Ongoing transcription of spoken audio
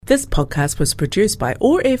This podcast was produced by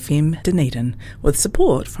OAR FM Dunedin with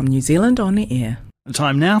support from New Zealand On Air.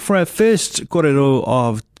 Time now for our first kōrero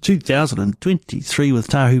of 2023 with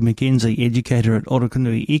Tahu Mackenzie, educator at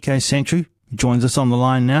Orokonui Eco Sanctuary. He joins us on the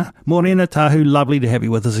line now. Morena Tahu, lovely to have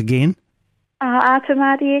you with us again.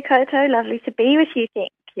 Atamari e koutou, lovely to be with you,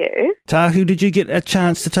 thank you. Tahu, did you get a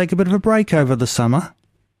chance to take a bit of a break over the summer?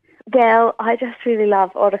 Well, I just really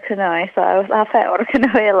love Orokonui, so I was up at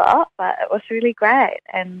Orokonui a lot, but it was really great,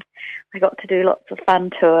 and I got to do lots of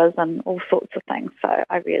fun tours and all sorts of things, so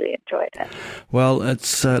I really enjoyed it. Well,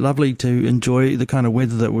 it's lovely to enjoy the kind of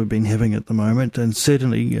weather that we've been having at the moment, and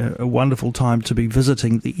certainly a wonderful time to be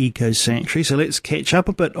visiting the Eco Sanctuary. So let's catch up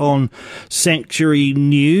a bit on Sanctuary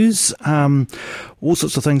news. All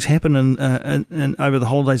sorts of things happen and over the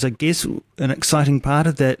holidays, I guess. An exciting part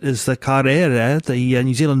of that is the Karera, the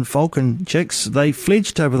New Zealand falcon chicks. They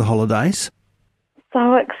fledged over the holidays.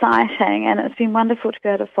 So exciting, and it's been wonderful to be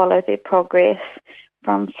able to follow their progress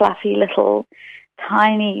from fluffy little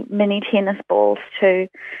tiny mini tennis balls to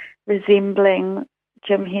resembling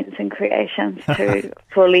Jim Henson creations to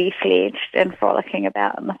fully fledged and frolicking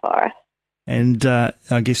about in the forest. And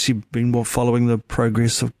I guess you've been following the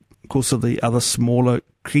progress, of course, of the other smaller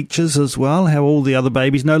creatures as well. How are all the other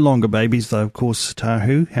babies, no longer babies though, of course,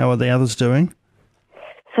 Tahu, how are the others doing?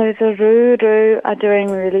 So the ruru are doing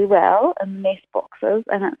really well in the nest boxes,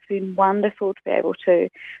 and it's been wonderful to be able to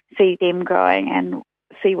see them growing and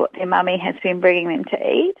see what their mummy has been bringing them to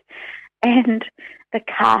eat. And the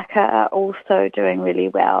kaka are also doing really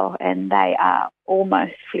well, and they are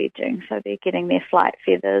almost fledging, so they're getting their flight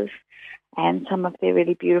feathers and some of their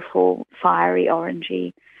really beautiful fiery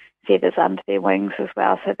orangey feathers under their wings as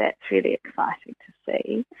well, so that's really exciting to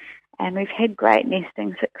see. And we've had great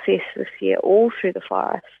nesting success this year all through the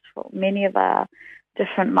forest for many of our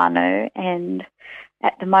different manu. And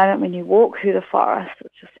at the moment when you walk through the forest,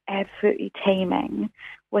 it's just absolutely teeming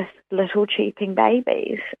with little cheeping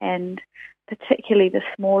babies, and particularly the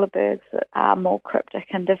smaller birds that are more cryptic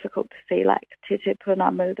and difficult to see, like Tete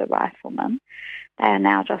Punamu, the rifleman. They are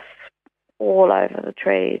now just all over the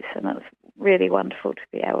trees, and it's really wonderful to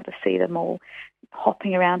be able to see them all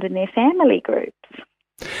hopping around in their family groups.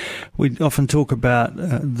 We often talk about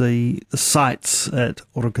the sights at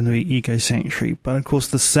Orokonui Eco Sanctuary, but of course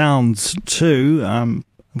the sounds too.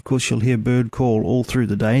 Of course you'll hear bird call all through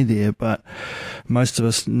the day there, but most of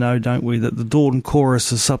us know, don't we, that the dawn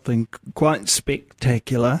chorus is something quite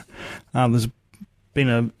spectacular. There's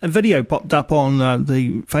been a video popped up on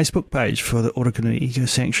the Facebook page for the Orokonui Eco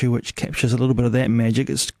Sanctuary which captures a little bit of that magic.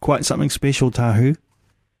 It's quite something special, Tahu.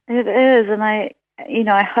 It is, and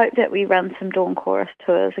I hope that we run some dawn chorus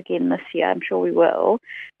tours again this year. I'm sure we will,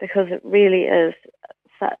 because it really is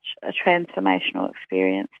such a transformational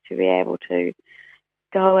experience to be able to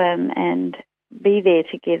go in and be there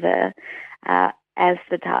together as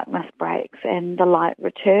the darkness breaks and the light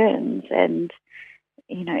returns, and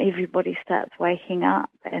everybody starts waking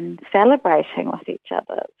up and celebrating with each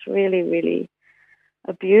other. It's really, really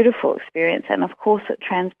a beautiful experience, and of course it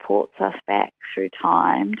transports us back through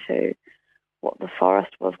time to what the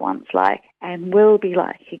forest was once like and will be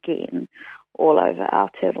like again all over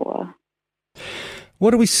Aotearoa.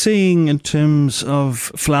 What are we seeing in terms of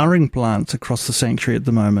flowering plants across the sanctuary at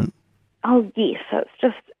the moment? Oh yes, so it's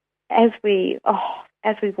just as we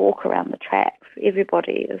walk around the tracks,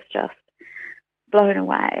 everybody is just blown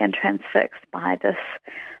away and transfixed by this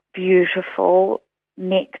beautiful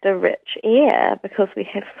nectar-rich air, because we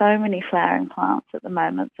have so many flowering plants at the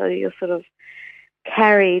moment, so you're sort of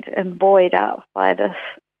carried and buoyed up by this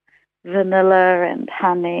vanilla and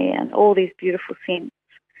honey and all these beautiful scents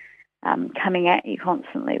coming at you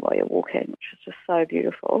constantly while you're walking, which is just so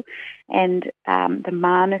beautiful. And the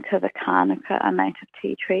manuka, the kānuka, our native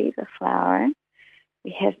tea trees, are flowering.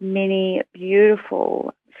 We have many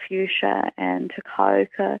beautiful fuchsia and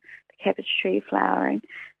takauka, the cabbage tree, flowering.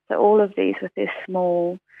 So all of these with their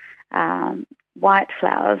small white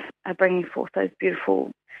flowers are bringing forth those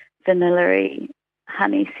beautiful vanilla-y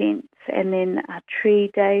honey scents. And then our tree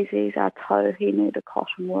daisies, our tauhinu, the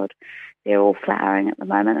cottonwood, they're all flowering at the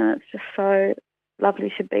moment, and it's just so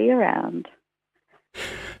lovely to be around.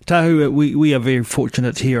 Tahu, we are very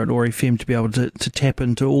fortunate here at OAR FM to be able to tap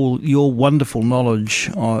into all your wonderful knowledge.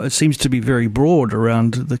 It seems to be very broad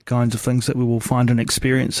around the kinds of things that we will find and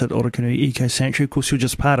experience at Orokonui Eco Sanctuary. Of course, you're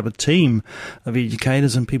just part of a team of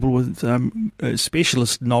educators and people with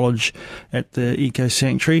specialist knowledge at the Eco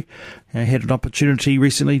Sanctuary. I had an opportunity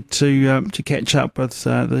recently to catch up with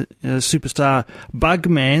the superstar bug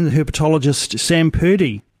man, the herpetologist Sam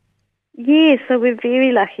Purdy. Yeah, so we're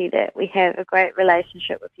very lucky that we have a great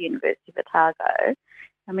relationship with the University of Otago.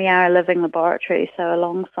 And we are a living laboratory, so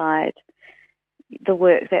alongside the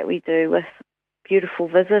work that we do with beautiful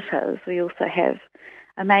visitors, we also have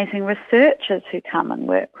amazing researchers who come and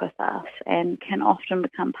work with us and can often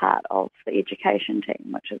become part of the education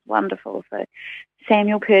team, which is wonderful. So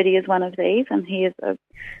Samuel Purdy is one of these, and he is a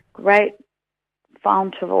great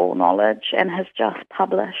fount of all knowledge and has just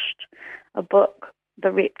published a book,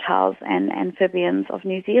 The Reptiles and Amphibians of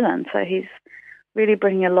New Zealand. So he's really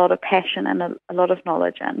bringing a lot of passion and a lot of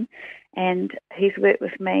knowledge in. And he's worked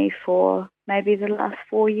with me for maybe the last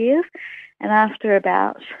 4 years. And after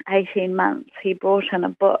about 18 months, he brought in a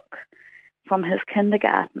book from his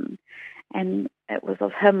kindergarten. And it was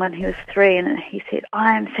of him when he was 3. And he said,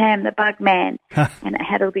 "I am Sam the Bug Man." And it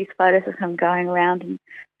had all these photos of him going around and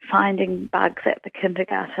finding bugs at the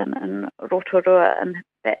kindergarten in Rotorua. And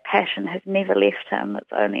that passion has never left him.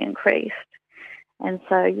 It's only increased. And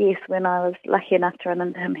so, yes, when I was lucky enough to run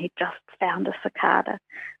into him, he just found a cicada.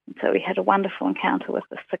 And so we had a wonderful encounter with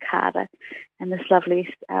the cicada and this lovely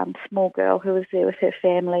small girl who was there with her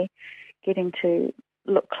family, getting to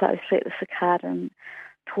look closely at the cicada and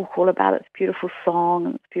talk all about its beautiful song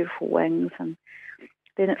and its beautiful wings. And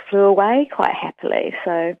then it flew away quite happily.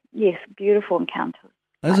 So, yes, beautiful encounters.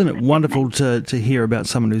 Isn't it wonderful to hear about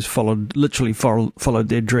someone who's literally followed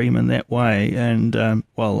their dream in that way? And,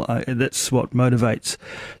 that's what motivates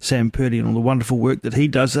Sam Purdy and all the wonderful work that he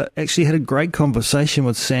does. I actually had a great conversation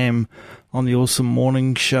with Sam on the Awesome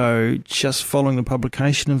Morning Show just following the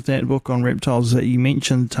publication of that book on reptiles that you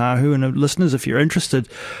mentioned, Tahu. And listeners, if you're interested,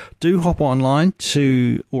 do hop online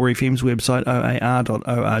to OAR FM's website,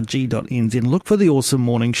 oar.org.nz, and look for the Awesome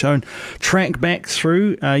Morning Show and track back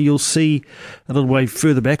through. You'll see a little way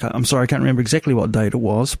further back. I'm sorry, I can't remember exactly what date it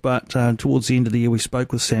was, but towards the end of the year we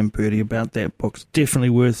spoke with Sam Purdy about that book. It's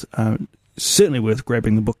definitely certainly worth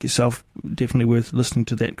grabbing the book yourself. Definitely worth listening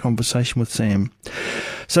to that conversation with Sam.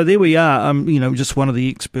 So there we are. Just one of the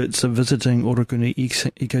experts of visiting Orokonui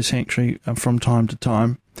Eco Sanctuary from time to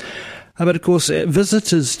time. But of course,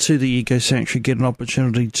 visitors to the Eco Sanctuary get an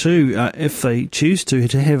opportunity too, if they choose to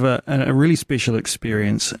have a really special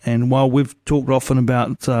experience. And while we've talked often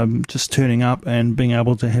about just turning up and being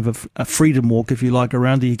able to have a freedom walk, if you like,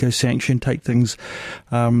 around the Eco Sanctuary and take things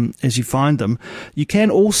as you find them, you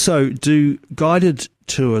can also do guided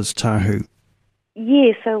tours, Tahu.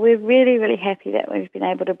 Yeah, so we're really, really happy that we've been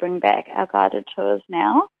able to bring back our guided tours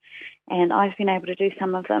now. And I've been able to do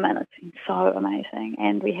some of them, and it's been so amazing.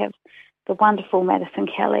 And we have the wonderful Madison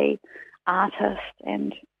Kelly, artist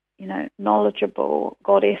and, knowledgeable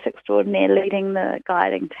goddess extraordinaire leading the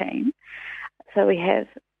guiding team. So we have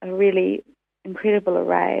a really incredible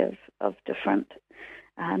array of different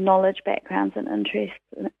knowledge, backgrounds and interests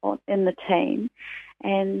in the team.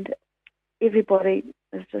 And everybody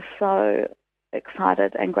is just so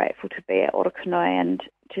excited and grateful to be at Orokonui and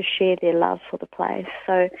to share their love for the place.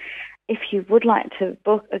 So if you would like to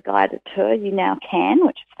book a guided tour, you now can,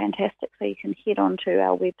 which is fantastic. So you can head on to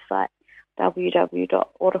our website,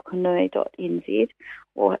 www.orokonui.nz,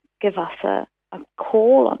 or give us a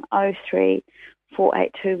call on 03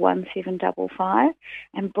 482 1755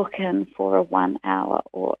 and book in for a 1 hour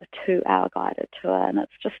or a 2 hour guided tour. And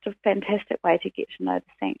it's just a fantastic way to get to know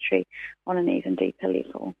the sanctuary on an even deeper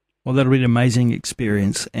level. Well, that'll be an amazing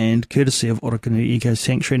experience, and courtesy of Orokonui Eco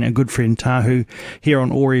Sanctuary and our good friend Tahu here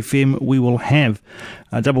on OAR FM, we will have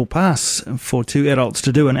a double pass for 2 adults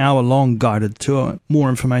to do an hour-long guided tour. More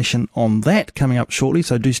information on that coming up shortly,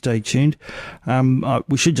 so do stay tuned.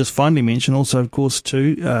 We should just finally mention also, of course,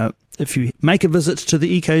 too, if you make a visit to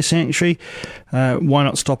the Eco Sanctuary, why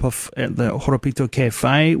not stop off at the Horopito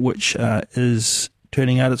Cafe, which is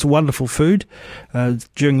turning out its wonderful food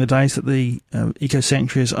during the days that the Eco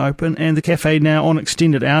Sanctuary is open. And the cafe now on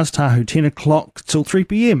extended hours, Tahu, 10 o'clock till 3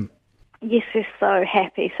 p.m. Yes, we're so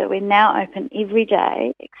happy. So we're now open every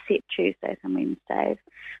day except Tuesdays and Wednesdays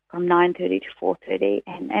from 9:30 to 4:30.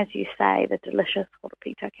 And as you say, the delicious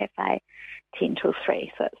Horopito Cafe, 10 till 3.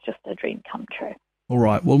 So it's just a dream come true. All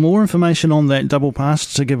right. Well, more information on that double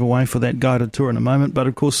pass to give away for that guided tour in a moment. But,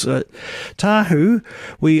 of course, Tahu,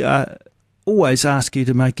 we always ask you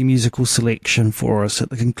to make a musical selection for us at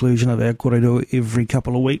the conclusion of our kōrero every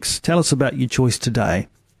couple of weeks. Tell us about your choice today.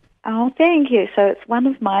 Oh, thank you. So it's one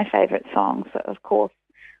of my favourite songs that, of course,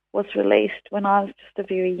 was released when I was just a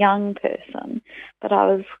very young person, but I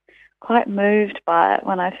was quite moved by it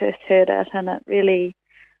when I first heard it, and it really,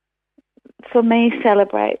 for me,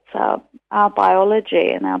 celebrates our biology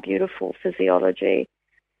and our beautiful physiology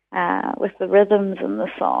with the rhythms in the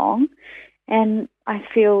song. And I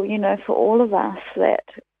feel, for all of us that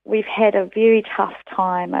we've had a very tough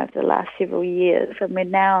time over the last several years, and we're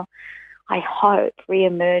now, I hope,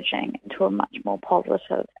 re-emerging into a much more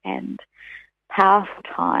positive and powerful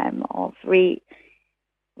time of renewal,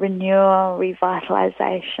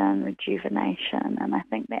 revitalisation, rejuvenation, and I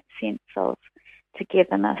think that sense of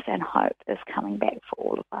togetherness and hope is coming back for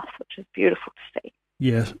all of us, which is beautiful to see.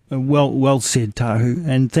 Yes, well said, Tahu,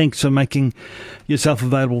 and thanks for making yourself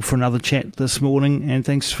available for another chat this morning, and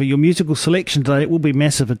thanks for your musical selection today. It will be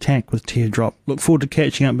Massive Attack with Teardrop. Look forward to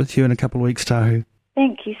catching up with you in a couple of weeks, Tahu.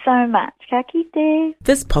 Thank you so much. Ka kite.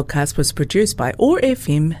 This podcast was produced by OAR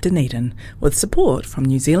FM Dunedin with support from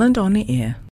New Zealand On the Air.